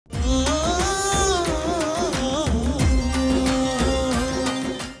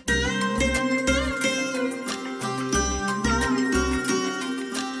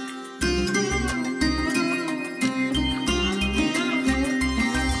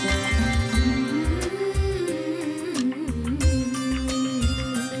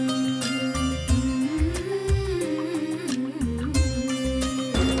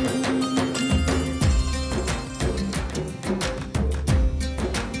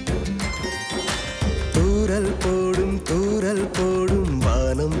தூரல் போடும்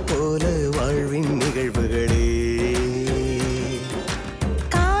வானம் போல வாழ்வின் நிகழ்வுகளே.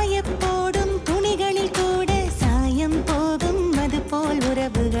 காயப்போடும் துணிகளில் கூட சாயம் போகும் அது போல்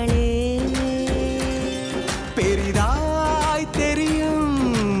உறவுகளே. பெரிதாய் தெரியும்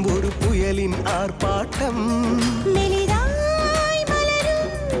ஒரு புயலின் ஆர்ப்பாட்டம், மெலிதாய்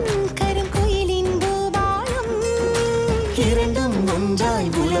மலரும் கருங்குயிலின் பூபாலம், இரண்டும்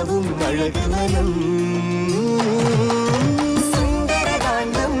ஒன்றாய் உலவும் அழகு வனம். சுந்தர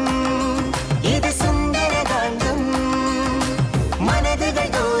காண்டம், இது சுந்தர காண்டம்.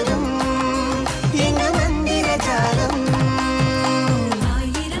 மனதுகள் தோறும் எங்கு மந்திர ஜாலம்.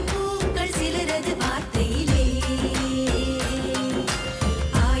 ஆயிரம் பூக்கள் சிலரது வார்த்தையிலே,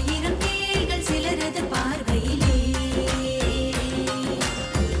 ஆயிரம் தேள்கள் சிலரது பார்வையிலே.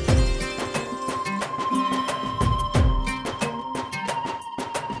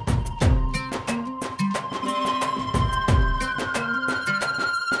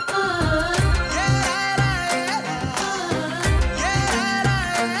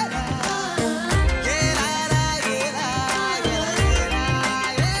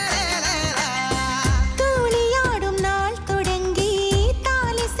 தூளியாடும் நாள் தொடங்கி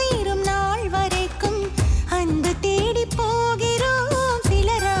தாலி சேரும் நாள் வரைக்கும் அன்பு தேடி போகிறோம்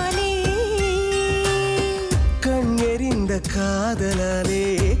சிலராலே. கண் எறிந்த காதலாலே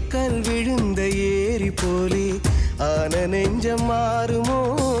கல் விழுந்த ஏரி போலே ஆன நெஞ்சம் மாறுமோ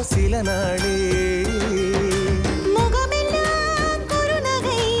சில நாளே. முகமெல்லாம்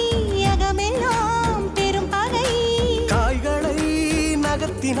குறுநகை, அகமெல்லாம் பெரும் பகை. காய்களை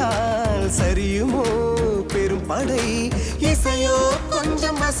நகர்த்தினால் சரியுமோ பெரும் படை. இசையோ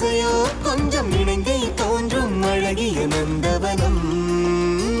கொஞ்சம் அசையோ கொஞ்சம் இணைந்தே தோன்றும் அழகிய நந்தவனம்.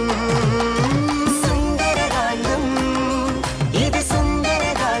 சுந்தர காண்டம், இது சுந்தர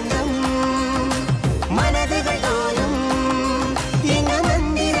காண்டம். மனதுகள் தோறும் எங்க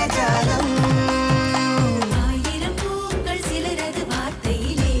மந்திர ஜாலம். ஆயிரம் பூக்கள் சிலரது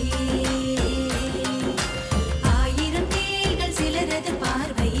வார்த்தையிலே, ஆயிரம் தேள்கள் சிலரது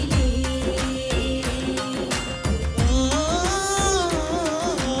பார்வையிலே.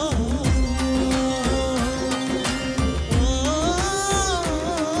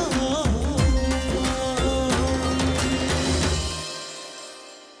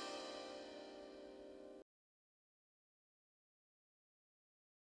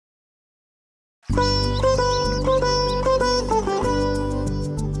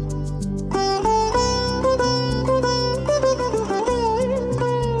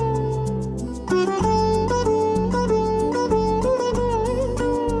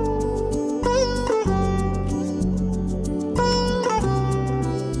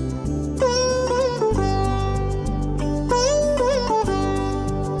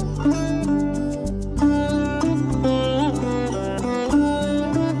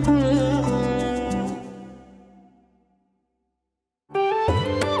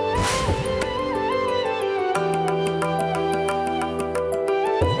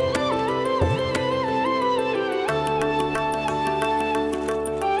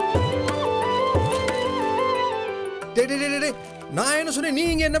 நான் என்ன சொன்னேன், நீ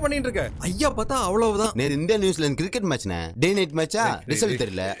இங்க என்ன பண்ணிட்டு இருக்க? ஐயா பார்த்தா அவ்வளவுதான். Nehru India New Zealand cricket மேட்ச்னே, day night மேட்சா, ரிசல்ட்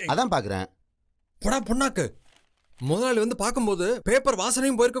தெரியல, அதான் பாக்குறேன். போடா பொண்ணாக்கு, முதலாளி வந்து பாக்கும்போது பேப்பர்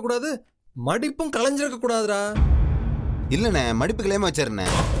வாசனையும் போயிருக்க கூடாது, மடிப்பும் கலைஞ்சிருக்க கூடாதுடா. இல்லண்ணே, மடிப்பு கிளையமா வச்சிருண்ணே.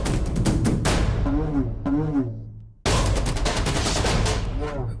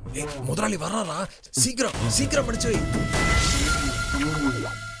 முதலாளி வர்றாரா, சீக்கிரம் சீக்கிரம் படிச்சு வை.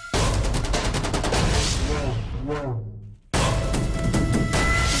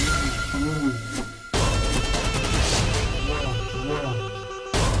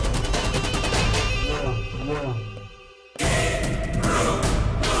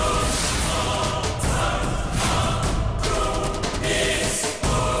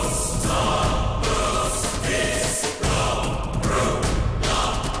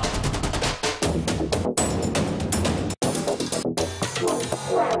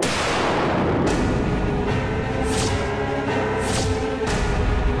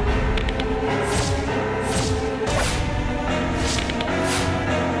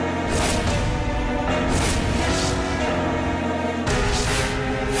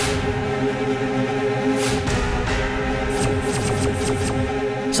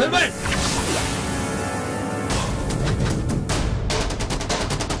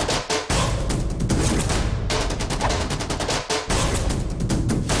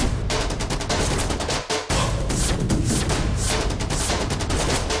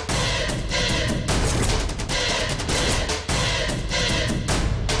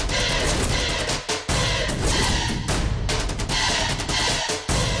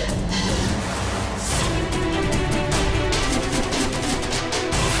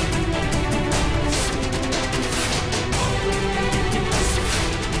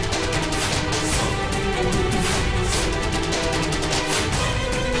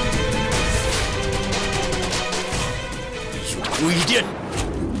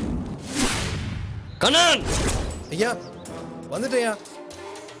 கண்ணன் ஐயா வந்துட்டேயா.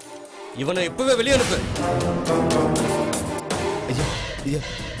 இவனை இப்பவே வெளியே அனுப்பு. ஐயா ஐயா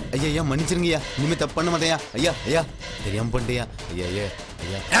ஐயா ஐயா மன்னிச்சிருங்கய்யா. இனிமே தப்பு பண்ண மாட்டேயா. ஐயா ஐயா தெரியாம பண்ணிட்டேயா. ஐயா ஐயா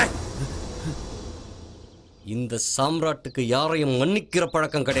ஐயா. இந்த சாம்ராட்டுக்கு யாரையும் மன்னிக்கிற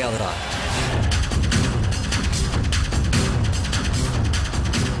பழக்கம் கிடையாதுடா.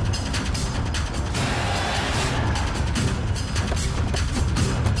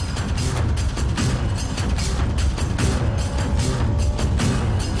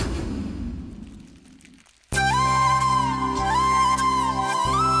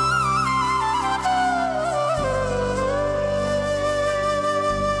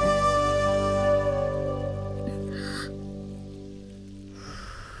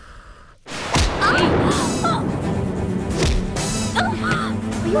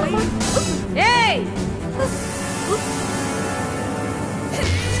 ஏய்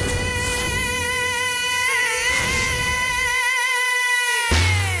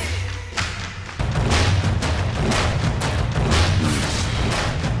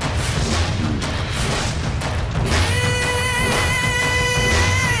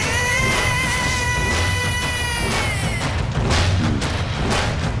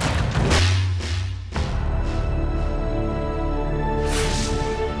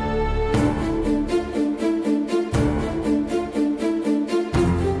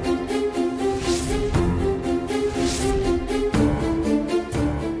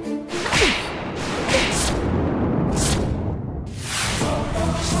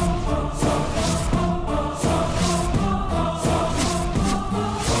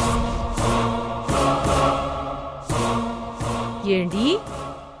ஏண்டி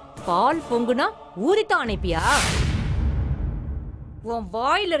பால் பொங்குனா ஊறித்தான் அணைப்பியா? உன்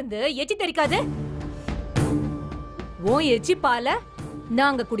வாயிலிருந்து எச்சி தெரிக்காது? உன் எச்சி பால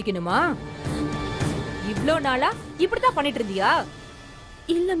நாங்க குடிக்கணுமா? இவ்ளோ நாளா இப்படித்தான் பண்ணிட்டு இருந்தியா?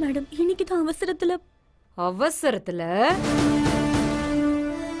 இல்ல மேடம், இன்னைக்குதான் அவசரத்துல. அவசரத்துல?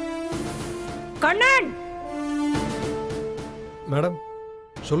 கண்ணன் மேடம்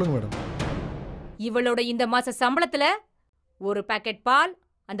சொல்லுங்க மேடம். இவளோட இந்த மாச சம்பளத்துல ஒரு பாக்கெட் பால்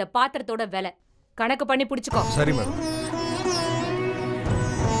அந்த பாத்திரத்தோட விலை கணக்கு பண்ணி புடிச்சுக்கோ. சரி மேடம்.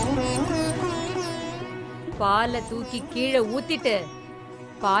 பாலை தூக்கி கீழே ஊத்திட்டு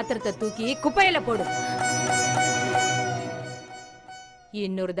பாத்திரத்தை தூக்கி குப்பையில போடு.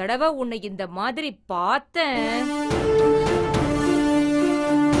 இன்னொரு தடவை உன்னை இந்த மாதிரி பார்த்தேன்.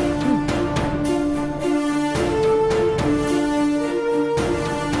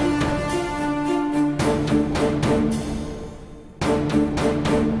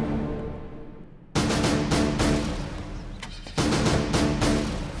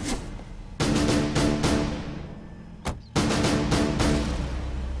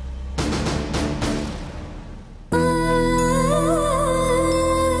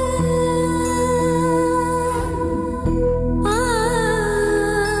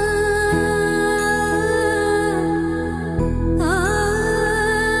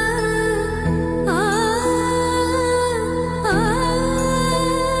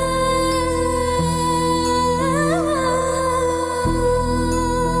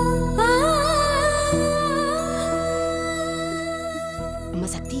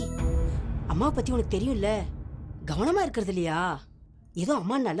 அம்மாவை பத்தி உனக்கு தெரியும்ல, கவனமா இருக்கிறது இல்லையா? ஏதோ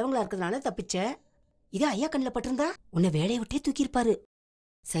அம்மா நல்லவங்களா இருக்கிறதுனால தப்பிச்ச. இதே ஐயா கண்ணில் பட்டிருந்தா உன்னை வேலையை விட்டே தூக்கியிருப்பாரு.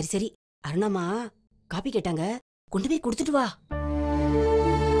 சரி சரி, அருணாமா காப்பி கேட்டாங்க, கொண்டு போய் கொடுத்துட்டு வா.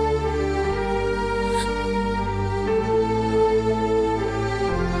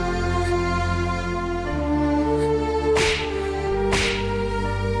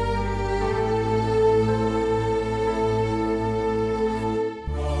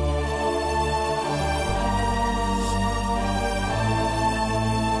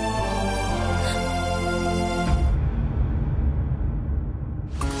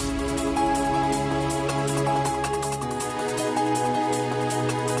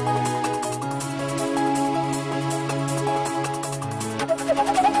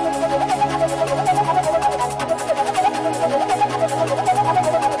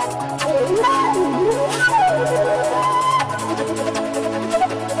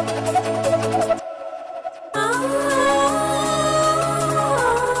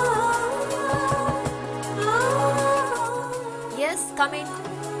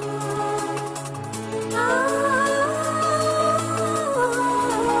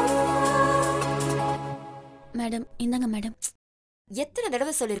 மேடம் இந்தாங்க மேடம். எத்தனை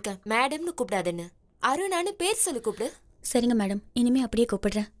தடவை சொல்லிருக்கேன் மேடம்னு கூப்பிடாதேன்னு. அருணான்னு பேர் சொல்லி கூப்பிடு. சரிங்க மேடம், இனிமே அப்படியே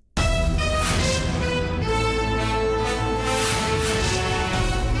கூப்பிடுறேன்.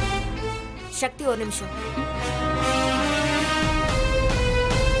 சக்தி ஒரு நிமிஷம்.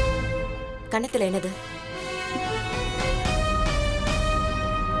 கணத்துல என்னது?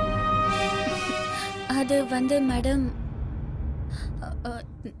 அது வந்து மேடம்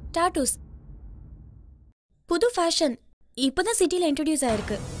டாட்டூஸ். புது ஃபேஷன், இப்பதான் சிட்டில இன்ட்ரோடியூஸ்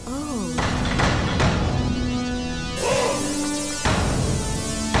ஆயிருக்கு.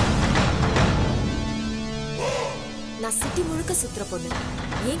 நான் சிட்டி முழுக்க சுத்துற பொண்ணு,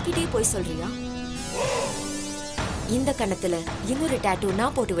 என்கிட்டயே போய் சொல்றியா? இந்த கணத்துல இன்னொரு டாட்டூ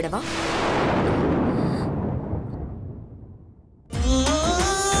நான் போட்டு விடவா?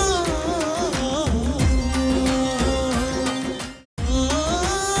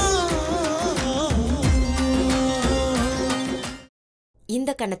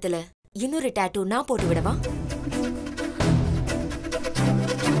 இந்த கணத்துல இன்னொரு டாட்டூ நான் போட்டு விடவா?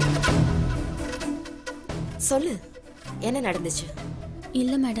 சொல்லு, என்ன நடந்துச்சு?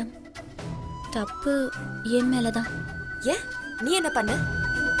 இல்ல மேடம், தப்பு என் மேலதான். ஏன், நீ என்ன பண்ண?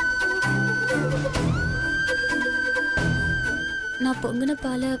 நான் பொங்குன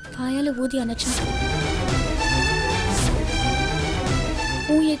பால பாயால ஊதி அணைச்சேன்.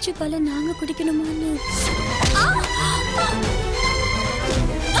 உன் எச்சு பால நாங்க குடிக்கணுமான்னு.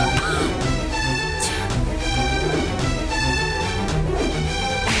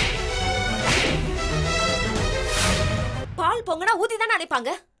 பால் பொங்கனா ஊதி தானே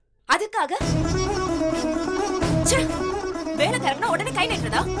அணைப்பாங்க, அதுக்காக வேலை கரம்னா உடனே கை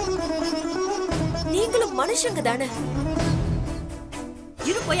நீட்டுறதா? நீங்களும் மனுஷங்க தானே.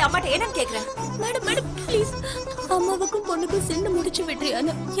 இரு போய் அம்மாட்ட என்னன்னு கேக்குறேன். மேடம் மேடம் ப்ளீஸ், அம்மாவுக்கும் பொண்ணுக்கும் சின்ன முடிச்சு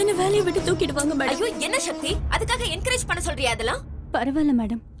விட்டுறியான்னு என்ன வேலையை விட்டு தூக்கிடுவாங்க மேடம். ஐயோ என்ன சக்தி, அதுக்காக என்கரேஜ் பண்ண சொல்றியா? அதெல்லாம் பரவாயில்ல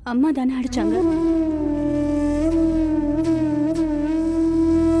மேடம், அம்மா தானே அடிச்சாங்க.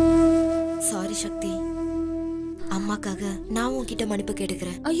 சாரி சக்தி, அம்மாக்காக நான் உன்கிட்ட மன்னிப்பு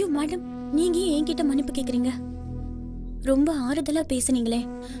கேட்டுக்கிறேன். ஐயோ மேடம், நீங்க ஏன் என்கிட்ட மன்னிப்பு கேக்குறீங்க? ரொம்ப ஆறுதலா பேசுனீங்களே,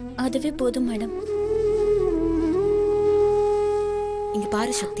 அதுவே போதும் மேடம். இங்க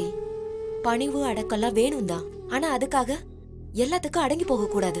பாரு சக்தி, பணிவு அடக்கெல்லாம் வேணும் தான், ஆனா அதுக்காக எல்லாத்துக்கும் அடங்கி போக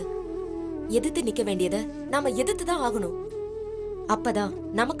கூடாது. எதிர்த்து நிக்க வேண்டியத நாம எதிர்த்து தான் ஆகணும். அப்பதான்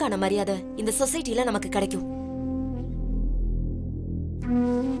நமக்கான மரியாதை இந்த சொசைட்டில நமக்கு கிடைக்கும்.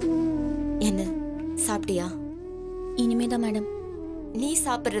 என்ன சாப்பிட்டியா? இனிமேதான் மேடம். நீ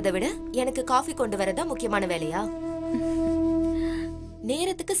சாப்பிடுறத விட எனக்கு காஃபி கொண்டு வரதா முக்கியமான வேலையா?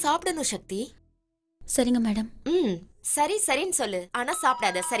 நேரத்துக்கு சாப்பிடணும் சக்தி. சரிங்க மேடம். சரி சரின்னு சொல்லு, ஆனா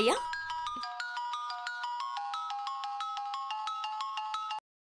சாப்பிடாத, சரியா?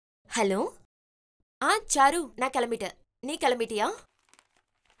 ஹலோ. சாரு, நான் கிளம்பிட்டேன். நீ கிளம்பிட்டியா?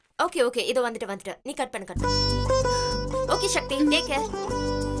 ஓகே ஓகே, இதோ வந்துட்டு. நீ கட் பண்ணு. ஓகே சக்தி, டேக் கேர்.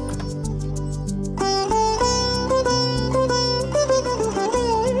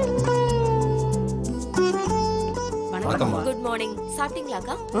 Good morning.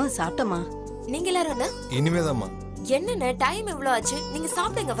 சாப்பிட்டீங்களாக்கா? சாப்பிட்டமா. நீங்க எல்லாரும் என்ன? இனிமேதாம்மா. என்னண்ணே டைம் எவ்வளவு ஆச்சு? நீங்க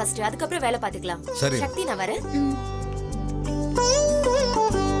சாப்பிடுங்க ஃபர்ஸ்ட், அதுக்கப்புறம் வேலை பாத்துக்கலாம். சரி சக்தி, நான் வரேன்.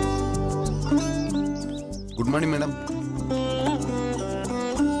 Good morning madam.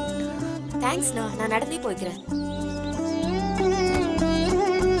 தேங்க்ஸ், நான் நடந்தே போய்க்கிறேன்.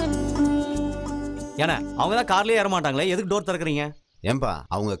 ஏன்னா அவங்க தான் கார்லயே ஏற மாட்டாங்களே, எதுக்கு டோர் திறக்கறீங்க? ஏன்பா,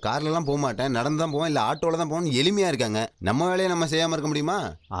 அவங்க கார்ல எல்லாம் போக மாட்டேன், நடந்து தான் போவேன், இல்ல ஆட்டோல தான் போவேன், எளிமையா இருக்காங்க. நம்ம வேலையை நம்ம செய்யாம இருக்க முடியுமா?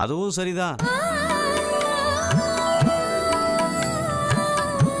 அதுவும் சரிதான்.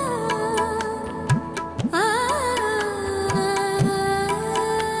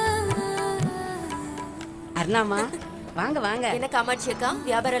 அருணாமா, வாங்க வாங்க. என்ன காமாட்சி அக்கா,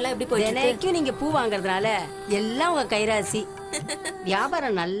 வியாபாரம் எல்லாம் எப்படி போயிட்டு இருக்கு? எனக்கும் நீங்க பூ வாங்குறதுனால எல்லாம் உங்க கைராசி.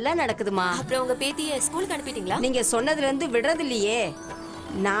 வியாபாரம் நல்லா நடக்குதுமா. அப்புறம் உங்க பேத்திய ஸ்கூலுக்கு அனுப்பிட்டீங்களா? நீங்க சொன்னதுல இருந்து விடுறது இல்லையே.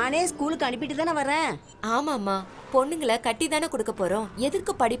 நானே ஸ்கூலுக்கு அனுப்பிட்டு தானே வரேன். ஆமாம்மா, பொண்ணுங்களை கட்டி தானே கொடுக்க போறோம்.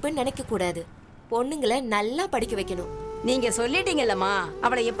 எதற்கு படிப்புன்னு நினைக்க கூடாது. பொண்ணுங்களை நல்லா படிக்க வைக்கணும். நீங்க சொல்லிட்டீங்கல்லம்மா,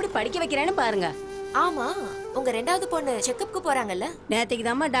 அவளை எப்படி படிக்க வைக்கிறேன்னு பாருங்க. ஆமா, உங்க ரெண்டாவது பொண்ணு செக்கப்க்கு போறாங்கல்ல? நேத்தைக்கு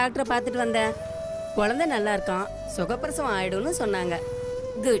தாம்மா டாக்டரை பார்த்துட்டு வந்தேன். குழந்தை நல்லா இருக்கான், சுகப்பிரசவம் ஆயிடும்னு சொன்னாங்க.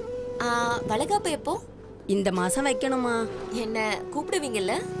 குட். வளகாப்பு எப்போ? இந்த மாசம் வைக்கணுமா. என்ன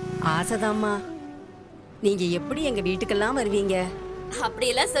கூப்பிடுவீங்கல்ல? ஆசைதாம்மா. நீங்க எப்படி எங்க வீட்டுக்கெல்லாம் வருவீங்க?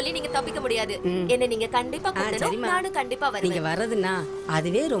 அப்படியெல்லாம் சொல்லி நீங்க தப்பிக்க முடியாது. என்ன நீங்க கண்டிப்பா கூப்பிடணும். நானும் கண்டிப்பா வரேன். நீங்க வர்றதுன்னா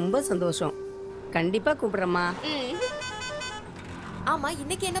அதுவே ரொம்ப சந்தோஷம். கண்டிப்பா கூப்பிடுறேம்மா. ஆமா,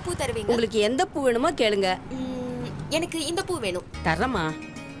 இன்னைக்கு என்ன பூ தருவீங்க? உங்களுக்கு எந்த பூ வேணுமோ கேளுங்க. எனக்கு இந்த பூ வேணும். தர்றேம்மா.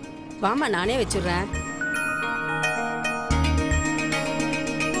 வாமா, நானே வச்சுடுறேன்.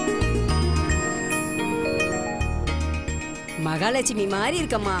 மகாலட்சுமி மாதிரி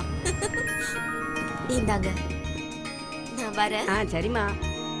இருக்கம்மா. இந்தாங்க, நான் வரேன். சரிம்மா.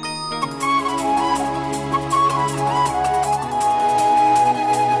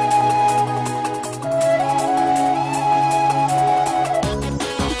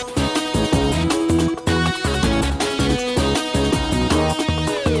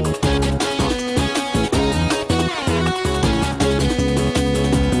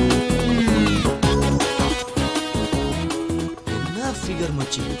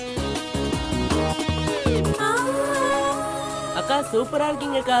 அக்கா சூப்பரா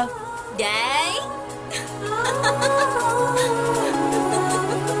இருக்கீங்க அக்கா. டேய்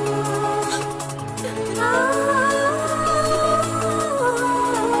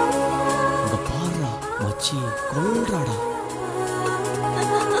இங்க பாருடா மச்சி கொல்றாடா.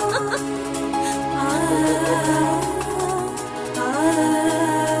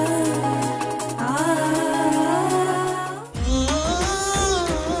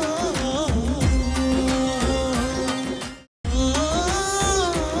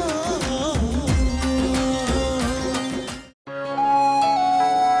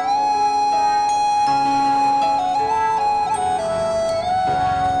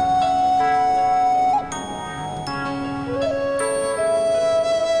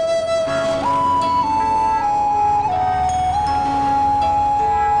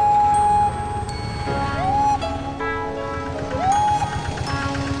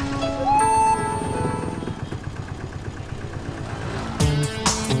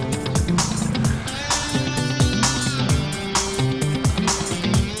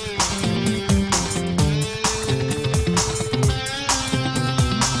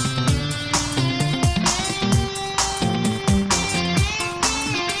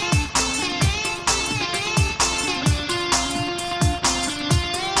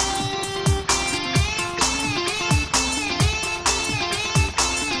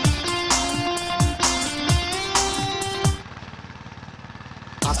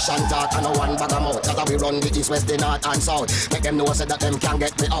 Action talk and no one bag of mouth. That we run the east, west, the north and south. Make them know so that them can't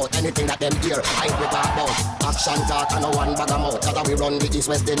get me out. Anything that them hear, I we talk about. Action talk and no one bag of mouth. That we run the east,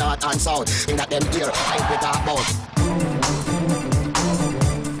 west, the north and south. Thing that them hear, I we talk about.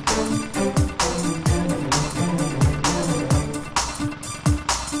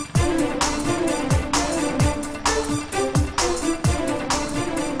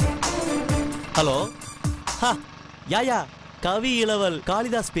 Hello? Ha! Yeah. Kavi Ilaval,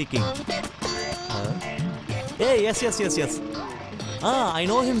 Kalidas speaking. Hey, yes. I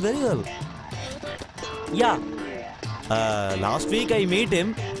know him very well. Yeah. Last week I meet him.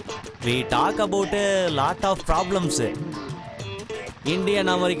 We talk about a lot of problems.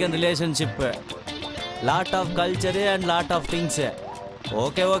 Indian-American relationship. Lot of culture and lot of things.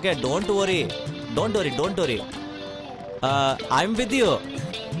 Okay. Don't worry. I'm with you.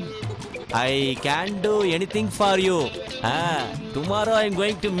 I can do anything for you. Tomorrow I'm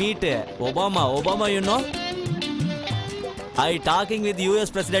going to meet Obama, you know? I talking with US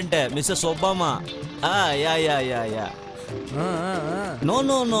President, Mrs. Obama. Yeah. No.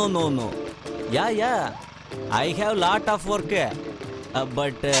 Yeah. I have lot of work.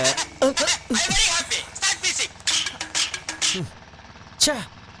 But... Very happy. Start busy. Cha!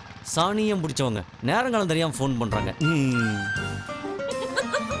 சாணியம் பிடிச்சவங்க நேரங்காலம் தெரியாம phone பண்றாங்க.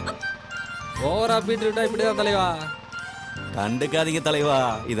 ஓவரா beat விட்டா இப்படிதான் தலைவா. கண்டுக்காதீங்க தலைவா,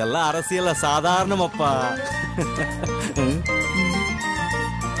 இதெல்லாம் அரசியல்ல சாதாரணமாப்பா.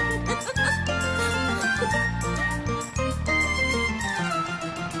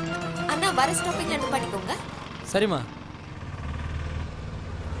 அண்ணா வர ஸ்டாப்பிங்ல இருந்து பண்ணிக்கோங்க. சரிம்மா.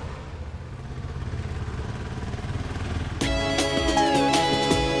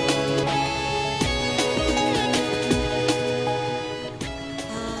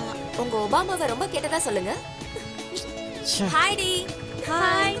 உங்க ஒபாமாவை ரொம்ப கேட்டதா சொல்லுங்க. Hi D.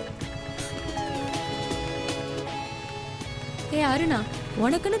 ஹாய். அருணா,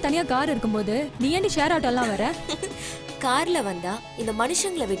 உனக்குன்னு தனியா கார் இருக்கும்போது நீ ஏன்டி ஷேர் ஆட்டோ எல்லாம் வர? கார்ல வந்தா இந்த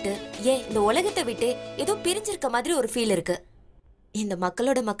மனுஷங்களை விட்டு ஏன் இந்த உலகத்தை விட்டு ஏதோ பிரிஞ்சிருக்க மாதிரி ஒரு ஃபீல் இருக்கு. இந்த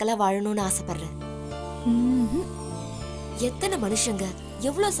மக்களோட மக்களா வாழணும்னு ஆசைப்படுறேன். எத்தனை மனுஷங்க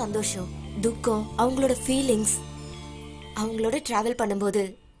எவ்வளவு சந்தோஷம் துக்கம் அவங்களோட ஃபீலிங்ஸ் அவங்களோட டிராவல் பண்ணும்போது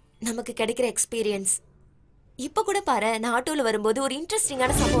நமக்கு கிடைக்கிற எக்ஸ்பீரியன்ஸ். இப்ப கூட பாரு, நான் ஆட்டோல வரும்போது ஒரு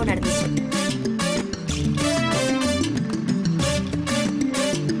இன்ட்ரெஸ்டிங்கான சம்பவம் நடந்துச்சு.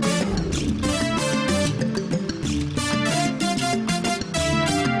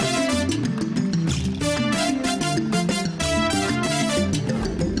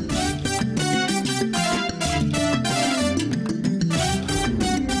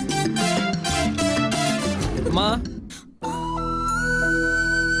 அம்மா,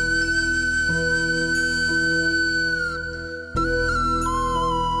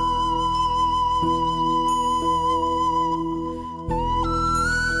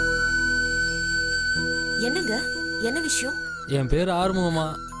 என்னங்க என்ன விஷயம்? என் பேர் ஆறுமுகம்மா.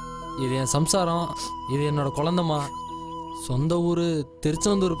 இது என் சம்சாரம். இது என்னோட குழந்தைம்மா. சொந்த ஊர்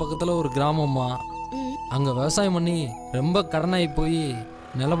திருச்செந்தூர் பக்கத்தில் ஒரு கிராமம்மா. அங்கே விவசாயம் பண்ணி ரொம்ப கடனாகி போய்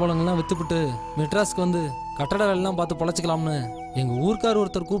நிலப்பழங்கள்லாம் விற்றுப்பிட்டு மெட்ராஸ்க்கு வந்து கட்டட வேலைலாம் பார்த்து பொழைச்சிக்கலாம்னு எங்கள் ஊர்க்கார்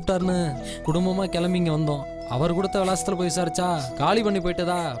ஒருத்தர் கூப்பிட்டாருன்னு குடும்பமாக கிளம்பி இங்கே வந்தோம். அவர் கொடுத்த விலாசத்தில் போய் விசாரிச்சா காலி பண்ணி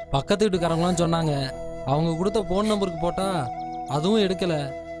போயிட்டதா பக்கத்து வீட்டுக்காரங்களாம் சொன்னாங்க. அவங்க கொடுத்த ஃபோன் நம்பருக்கு போட்டால் அதுவும் எடுக்கலை.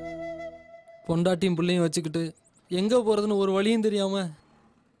 பொண்டாட்டியும் பிள்ளையும் வச்சுக்கிட்டு எங்கே போகிறதுன்னு ஒரு வழியும் தெரியாமல்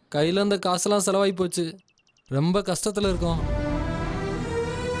கையில் அந்த காசெல்லாம் செலவாகி போச்சு. ரொம்ப கஷ்டத்தில் இருக்கோம்.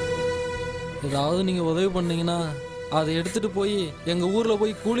 ஏதாவது நீங்கள் உதவி பண்ணீங்கன்னா அதை எடுத்துகிட்டு போய் எங்கள் ஊரில்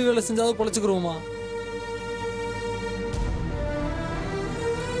போய் கூலி வேலை செஞ்சாவது பொழைச்சிக்கிறோமா?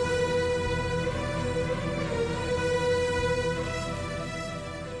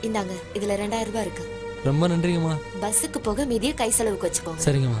 இந்தாங்க, இதுல 2000 ரூபாய் இருக்கு. ரொம்ப நன்றிங்கம்மா. பஸ்ஸுக்கு போக மீதியை கை செலவுக்கு வச்சுக்கோங்க.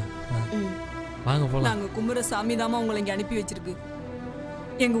 சரிங்கம்மா. வாங்க போலாம். நாங்க கும்புற சாமி தாமா உங்களை இங்க அனுப்பி வச்சிருக்கு.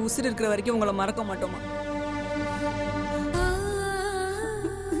 எங்க உசுர் இருக்கிற வரைக்கும் உங்களை மறக்க மாட்டோமா.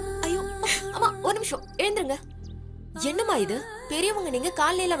 ஐயோ அம்மா, ஒரு நிமிஷம் எழுந்துருங்க. என்னம்மா இது? பெரியவங்க நீங்க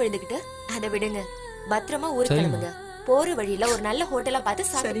காலையில விழுந்துக்கிட்டு. அதை விடுங்க, பத்திரமா ஊருக்கு கிளம்புங்க. போற வழியில ஒரு நல்ல ஹோட்டலா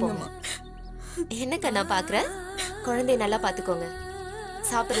பார்த்து சாப்பிடுங்க. என்னக்கா நான் பாக்குறேன், குழந்தைய நல்லா பாத்துக்கோங்க.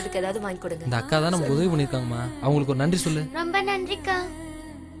 சாப்பிடுறதுக்கு ஏதாவது வாங்கி கொடுங்க. இந்த அக்கா தான் நமக்கு உதவி பண்ணிருக்காங்கம்மா. அவங்களுக்கு ஒரு நன்றி சொல்லு. ரொம்ப நன்றிக்கா.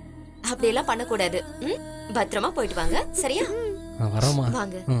 அப்படியெல்லாம் பண்ணக்கூடாது. பத்திரமா போயிட்டு வாங்க, சரியா? வரமா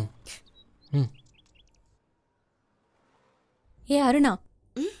வாங்க. ஏ அருணா,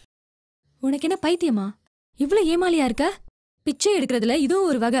 உனக்கு என்ன பைத்தியமா? இவ்வளவு ஏமாலியா இருக்க? பிச்சை எடுக்கிறதுல இதுவும்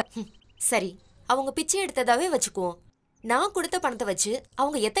ஒரு வகை. சரி, அவங்க பிச்சை எடுத்ததாவே வச்சுக்குவோம். நான் கொடுத்த பணத்தை வச்சு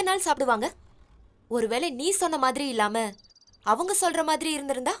அவங்க எத்தனை நாள் சாப்பிடுவாங்க? ஒருவேளை நீ சொன்ன மாதிரி இல்லாம அவங்க சொல்ற மாதிரி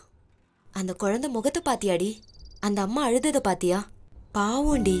இருந்திருந்தா? அந்த குழந்தை முகத்தை பாத்தியாடி? அந்த அம்மா அழுதத பாத்தியா?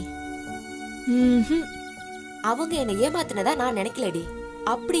 பாவோண்டி. அவங்க என்னை ஏமாத்தினதா நான் நினைக்கலடி.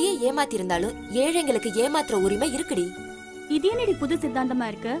 அப்படியே ஏமாத்தி இருந்தாலும் ஏழைங்களுக்கு ஏமாத்துற உரிமை இருக்குடி. இது என்னடி புது சித்தாந்தமா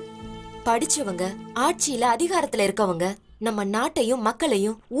இருக்கு? படிச்சவங்க, ஆட்சியில அதிகாரத்துல இருக்கவங்க நம்ம நாட்டையும்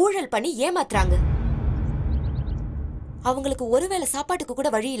மக்களையும் ஊழல் பண்ணி ஏமாத்துறாங்க. அவங்களுக்கு ஒருவேளை சாப்பாட்டுக்கு கூட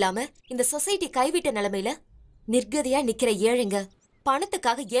வழி இல்லாம இந்த சொசைட்டி கைவிட்ட நிலைமையில நிர்கதியா நிக்கிற ஏழைங்க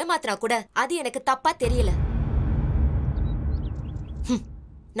பணத்துக்காக ஏமாத்துறா கூட அது எனக்கு தப்பா தெரியல.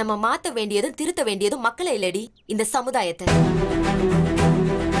 நம்ம மாத்த வேண்டியதும் திருத்த வேண்டியதும் மக்களை இல்லடி, இந்த சமுதாயத்தை.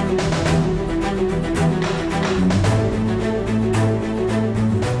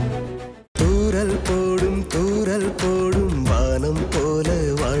 தூரல் போடும் வானம் போல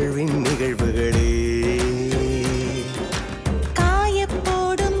வாழ்வின் நிகழ்வுகளே.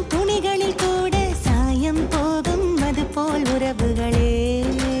 காயப்போடும் துணிகளில் கூட சாயம் போகும் அது போல் உறவுகளே.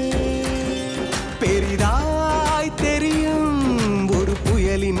 பெரிதாய் தெரியும் ஒரு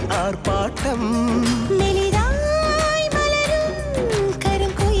புயலின் ஆர்ப்பாட்டம், மெலிதாய் மலரும்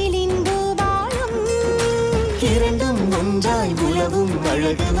கருங்குயிலின் பூபாலம், இரண்டும் ஒன்றாய் உலவும்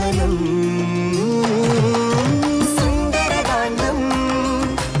அழகுவனம். சுந்தர காண்டம்,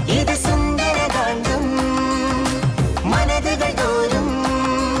 இது சுந்தர காண்டம். மனதுகள் தோறும்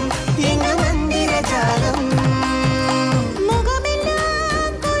எங்கு மந்திர ஜாலம்.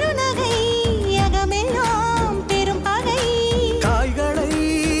 முகமெல்லாம் குறுநகை, அகமெல்லாம் பெரும் பகை. காய்களை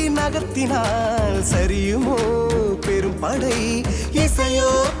நகர்த்தினால் சரியுமோ பெரும் படை.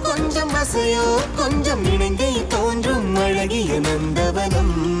 இசையோ கொஞ்சம் அசையோ கொஞ்சம் இணைந்தே தோன்றும் அழகிய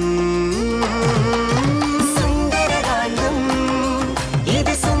நந்தவனம்.